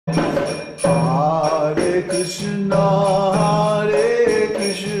Hare Krishna,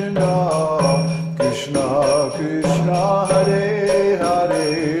 Krishna Krishna, Hare Hare,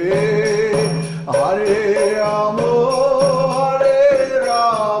 Hare Rama,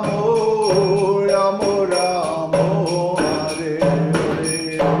 Rama Rama, Hare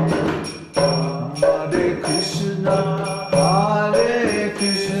Hare, Hare Krishna,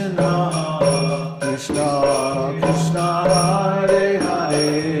 Krishna Krishna, Hare Hare,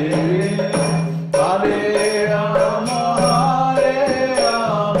 Hare Rama,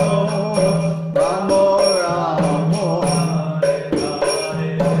 Rama Rama,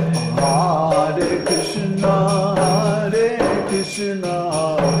 Hare Krishna,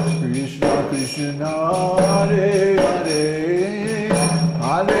 Krishna Krishna, Hare Hare,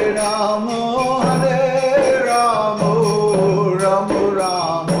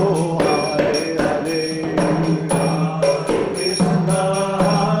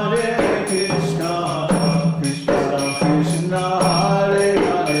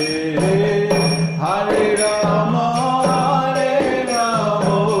 Hare Rama,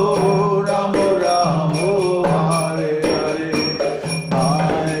 Rama Rama, Hare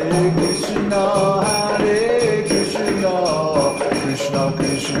Hare, Krishna, Krishna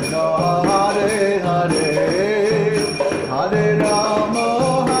Krishna, Hare Hare, Hare Rama, Rama Rama, Hare Hare, Hare Krishna, Krishna Krishna, Hare Hare, Hare Rama,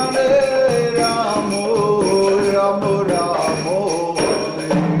 Rama Rama, Hare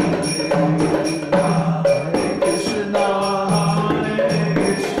Krishna, Krishna Krishna,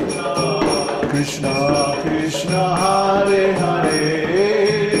 Hare Hare, Hare Rama,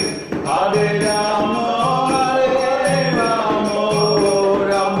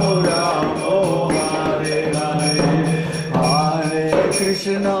 Rama Rama, Hare Hare, Hare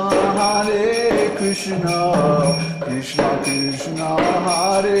Krishna, Krishna Krishna,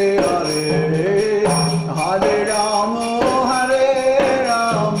 Hare Hare, Hare Rama, Rama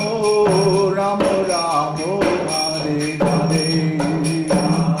Rama, Hare Hare,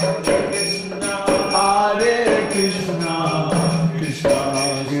 Hare Krishna, Krishna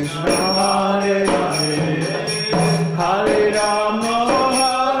Hare Hare, Hare Rama, Rama Rama,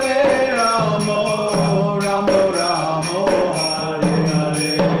 Hare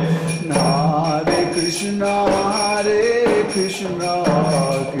Hare, Hare Krishna,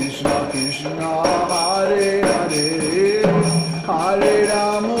 Krishna Krishna, Hare Hare, Hare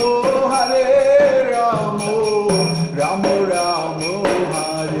Rama, Rama Rama,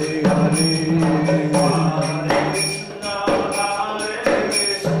 Hare Hare,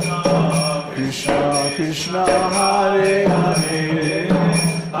 Krishna Krishna, Hare Hare,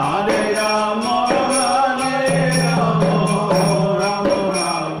 Hare Rama, Rama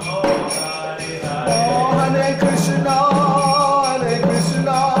Rama, Hare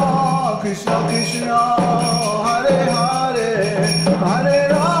Krishna, Krishna Krishna, Hare Hare, Hare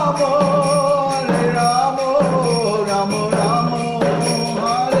Rama, Rama Rama,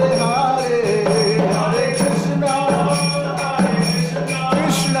 Hare Hare, Hare Krishna,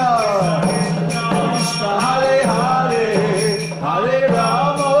 Krishna Hare Hare, Hare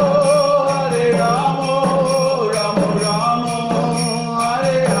Rama, Rama Rama,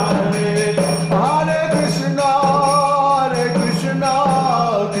 Hare Hare, Hare Krishna,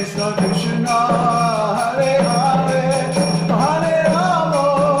 Krishna Krishna, Hare Hare, Hare Rama,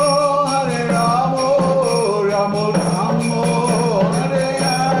 Rama Rama,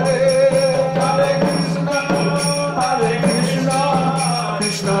 Hare Hare, Hare Krishna,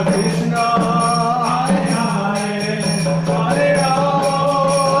 Krishna Krishna, Hare Hare, Hare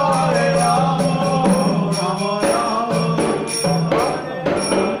Rama, Rama Rama.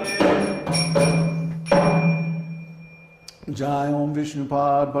 Jai Om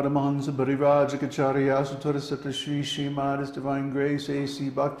Vishnupad Paramahansa Parivrajakacharya Suttara Sutta Shri Srimad His Divine Grace A.C.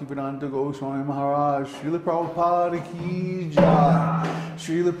 Bhaktivedanta Goswami Maharaj Srila Prabhupada Ki Jai,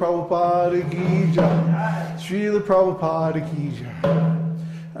 Srila Prabhupada Ki Jai, Srila Prabhupada Ki Jai,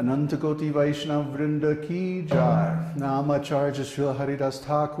 Ananta Koti Vaishnav Vrinda Ki Jai, Namacharya Srila Haridas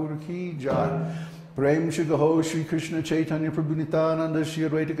Thakur Ki Jai, Prem Shri Gaho Shri Krishna Chaitanya Prabhu Nityananda Shri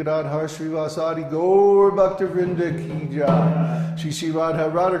Advaita Gadadhar Shri Vasadi Gaur Bhakta Vrinda Ki Jai, Shri Shri Radha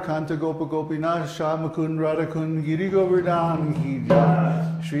Radhakanta Gopa Gopinath Shamakund Radhakund Giri Govardhan Ki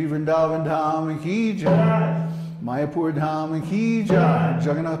Jai, Shri Vrindavan Dham Ki Jai, Mayapur Dham Ki Jai,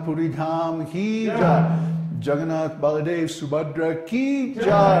 Jagannath Puri Dham Ki Jai, Jagannath Baladev Subhadra Ki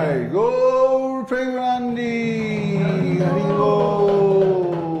Jai, Gaur Premanandi Hari Bol.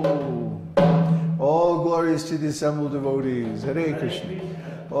 All glories to the assembled devotees, Hare Krishna.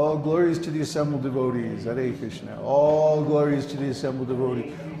 All glories to the assembled devotees, Hare Krishna. All glories to the assembled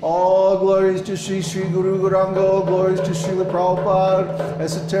devotees. All glories to Shri Guru Gauranga, all glories to Srila Prabhupada,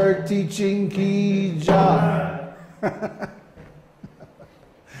 esoteric teaching ki jai.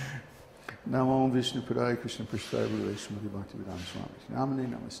 Namo Vishnu Padaya Krishna Prasthaya Rule Shrimati Bhakti Vedanta Swami Namane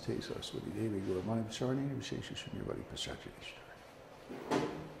Namaste Saraswati Devi Guru Mani Charani Vishesha Shunyavadi Paschati.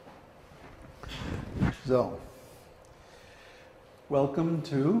 So, welcome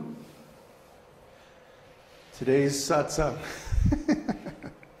to today's satsang.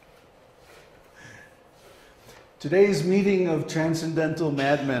 Today's meeting of transcendental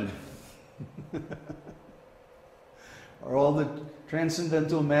madmen. Are all the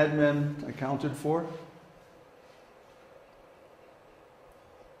transcendental madmen accounted for?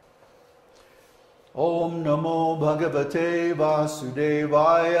 Om Namo Bhagavate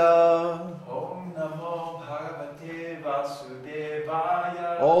Vasudevaya. Om Namo Bhagavate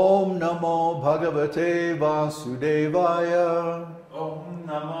Vasudevaya. Om Namo Bhagavate Vasudevaya. Om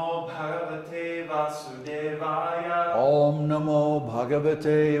Namo Bhagavate Vasudevaya. Om Namo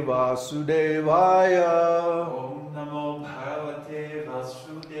Bhagavate Vasudevaya. Om Namo Bhagavate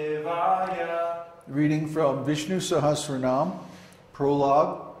Vasudevaya. Reading from Viṣṇusahasranāma,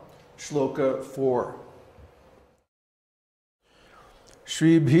 Prologue, Shloka 4.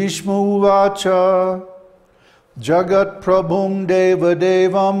 Śrī Viṣṇusahasranāma Jagat Prabhum Deva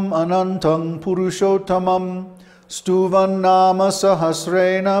Devam Anantam Purushottamam Stuvan Nama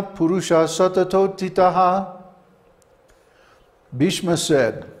Sahasrena Purusha Satatotitaha. Bhishma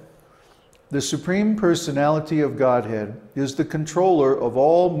said, "The Supreme Personality of Godhead is the controller of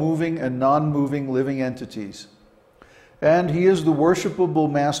all moving and non-moving living entities, and He is the worshipable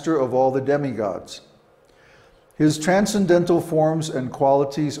master of all the demigods. His transcendental forms and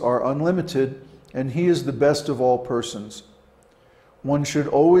qualities are unlimited, and He is the best of all persons. One should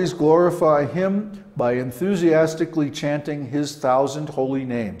always glorify Him by enthusiastically chanting His 1,000 holy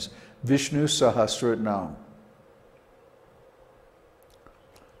names, Viṣṇusahasranāma."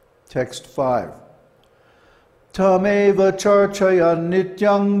 Text 5. Tameva charchayan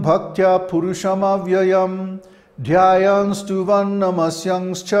nityang bhaktya purusham avyayam dhyayan stuvan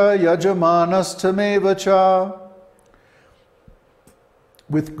namasyangscha yajamanas tameva cha.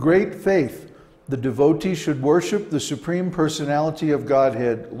 With great faith, the devotee should worship the Supreme Personality of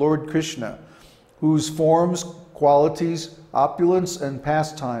Godhead, Lord Krishna, whose forms, qualities, opulence, and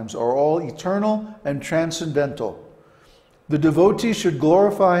pastimes are all eternal and transcendental. The devotee should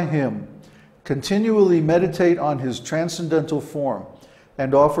glorify Him, continually meditate on His transcendental form,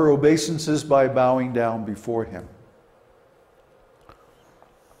 and offer obeisances by bowing down before Him.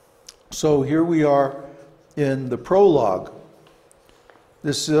 So here we are in the prologue.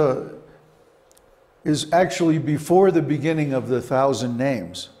 This is actually before the beginning of the 1,000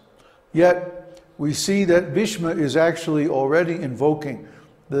 names. Yet we see that Bhishma is actually already invoking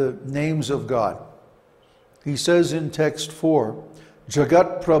the names of God. He says in text 4,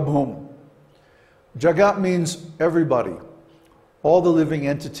 Jagat Prabhum. Jagat means everybody, all the living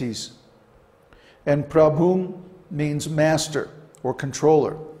entities. And Prabhum means master or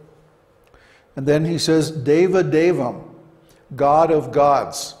controller. And then he says Deva Devam, God of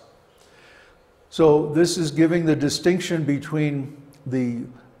gods. So this is giving the distinction between the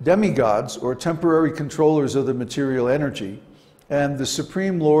demigods or temporary controllers of the material energy and the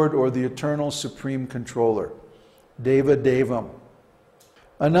Supreme Lord or the eternal Supreme Controller, Deva Devam.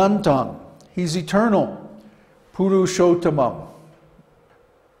 Anantam, He's eternal. Purushottamam,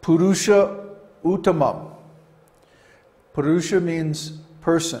 Purusha Uttamam. Purusha means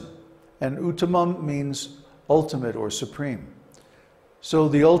person, and Uttamam means ultimate or supreme. So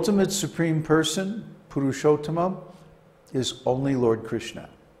the ultimate supreme person, Purushottamam, is only Lord Krishna.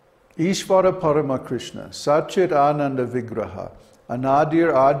 Ishvara Parama Krishna, Satchit Ananda Vigraha,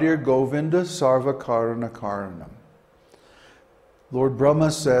 Anadir Adir Govinda Sarva Karana Karanam. Lord Brahma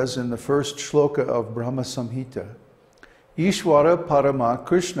says in the first shloka of Brahma Samhita, Ishvara Parama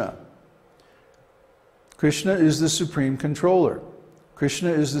Krishna. Krishna is the supreme controller. Krishna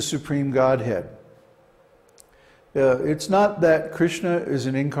is the supreme Godhead. It's not that Krishna is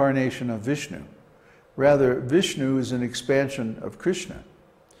an incarnation of Vishnu. Rather, Vishnu is an expansion of Krishna.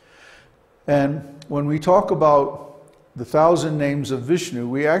 And when we talk about the 1,000 names of Vishnu,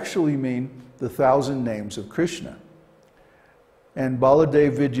 we actually mean the 1,000 names of Krishna. And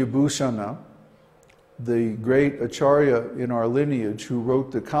Baladev Vidyabhusana, the great acharya in our lineage who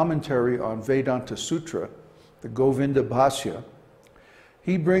wrote the commentary on Vedanta Sutra, the Govinda Bhashya,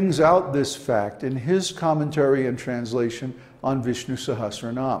 he brings out this fact in his commentary and translation on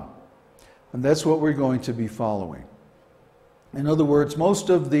Viṣṇusahasranāma. And that's what we're going to be following. In other words, most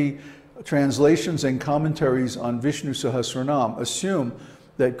of the translations and commentaries on Viṣṇusahasranāma assume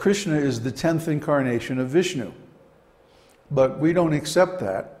that Krishna is the 10th incarnation of Vishnu. But we don't accept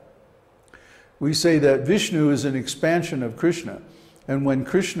that. We say that Vishnu is an expansion of Krishna. And when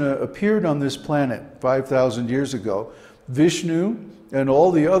Krishna appeared on this planet 5,000 years ago, Vishnu and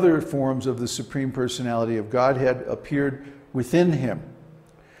all the other forms of the Supreme Personality of Godhead appeared within him.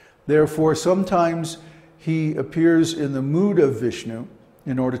 Therefore, sometimes he appears in the mood of Vishnu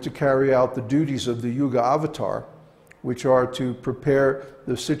in order to carry out the duties of the Yuga avatar, which are to prepare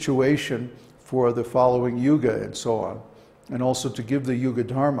the situation for the following Yuga and so on, and also to give the Yuga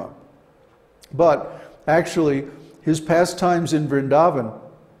Dharma. But actually, his pastimes in Vrindavan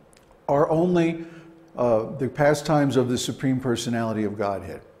are only the pastimes of the Supreme Personality of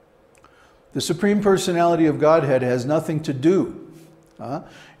Godhead. The Supreme Personality of Godhead has nothing to do.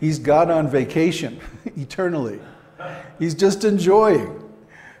 He's God on vacation eternally. He's just enjoying.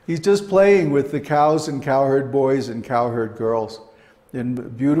 He's just playing with the cows and cowherd boys and cowherd girls in the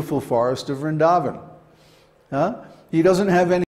beautiful forest of Vrindavan. He doesn't have any